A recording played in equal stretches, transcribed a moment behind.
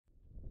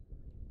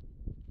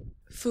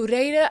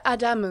Fourera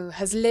Adamou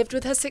has lived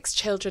with her 6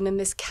 children in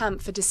this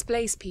camp for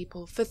displaced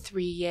people for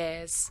 3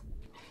 years.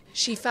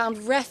 She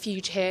found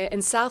refuge here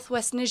in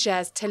southwest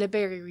Niger's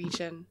Tillabéri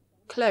region,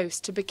 close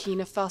to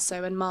Burkina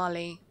Faso and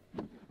Mali.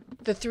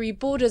 The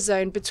 3-border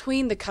zone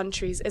between the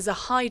countries is a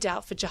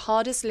hideout for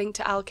jihadists linked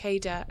to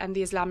Al-Qaeda and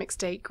the Islamic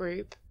State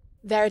group.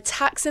 Their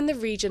attacks in the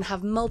region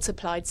have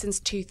multiplied since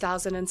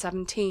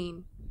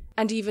 2017,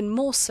 and even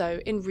more so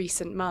in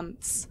recent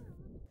months.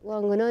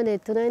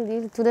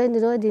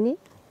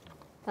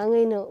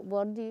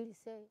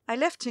 I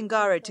left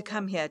Tingara to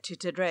come here to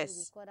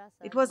Tadress.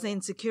 It was the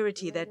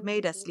insecurity that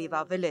made us leave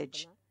our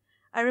village.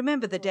 I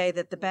remember the day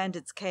that the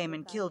bandits came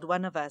and killed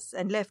one of us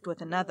and left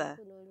with another.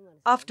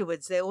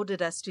 Afterwards, they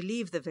ordered us to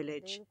leave the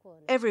village.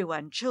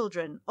 Everyone,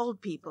 children,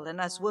 old people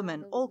and us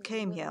women, all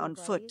came here on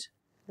foot.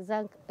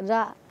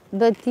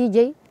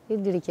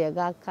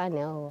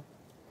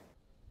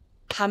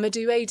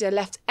 Hamadou Ada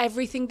left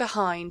everything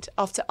behind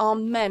after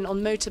armed men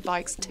on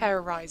motorbikes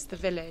terrorised the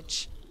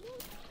village.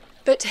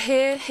 But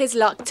here his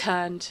luck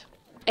turned.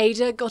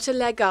 Ada got a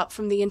leg up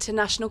from the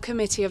International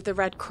Committee of the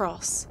Red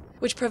Cross,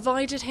 which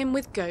provided him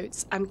with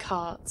goats and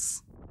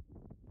carts.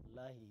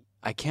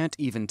 I can't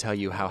even tell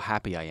you how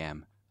happy I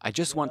am. I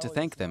just want to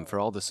thank them for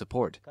all the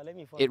support.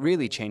 It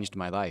really changed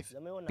my life.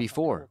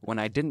 Before, when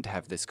I didn't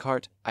have this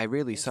cart, I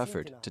really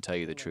suffered, to tell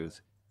you the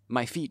truth.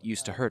 My feet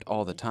used to hurt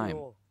all the time.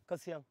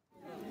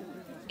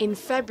 In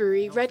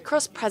February, Red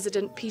Cross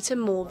President Peter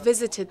Moore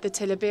visited the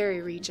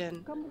Tillabéri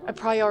region, a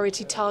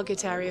priority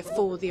target area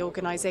for the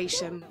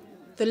organisation.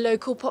 The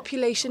local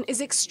population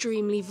is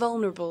extremely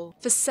vulnerable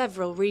for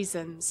several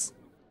reasons.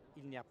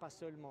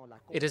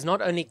 It is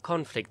not only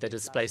conflict that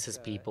displaces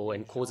people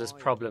and causes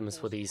problems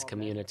for these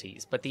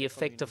communities, but the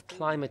effect of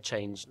climate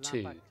change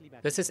too.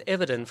 This is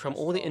evident from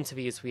all the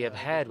interviews we have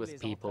had with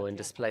people in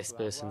displaced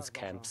persons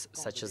camps,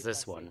 such as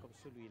this one.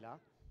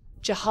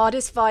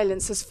 Jihadist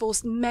violence has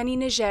forced many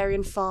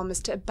Nigerian farmers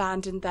to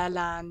abandon their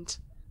land,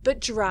 but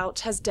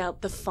drought has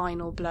dealt the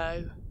final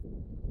blow.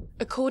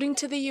 According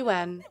to the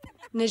UN,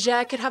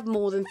 Niger could have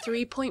more than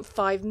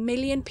 3.5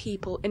 million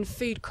people in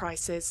food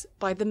crisis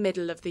by the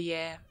middle of the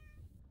year.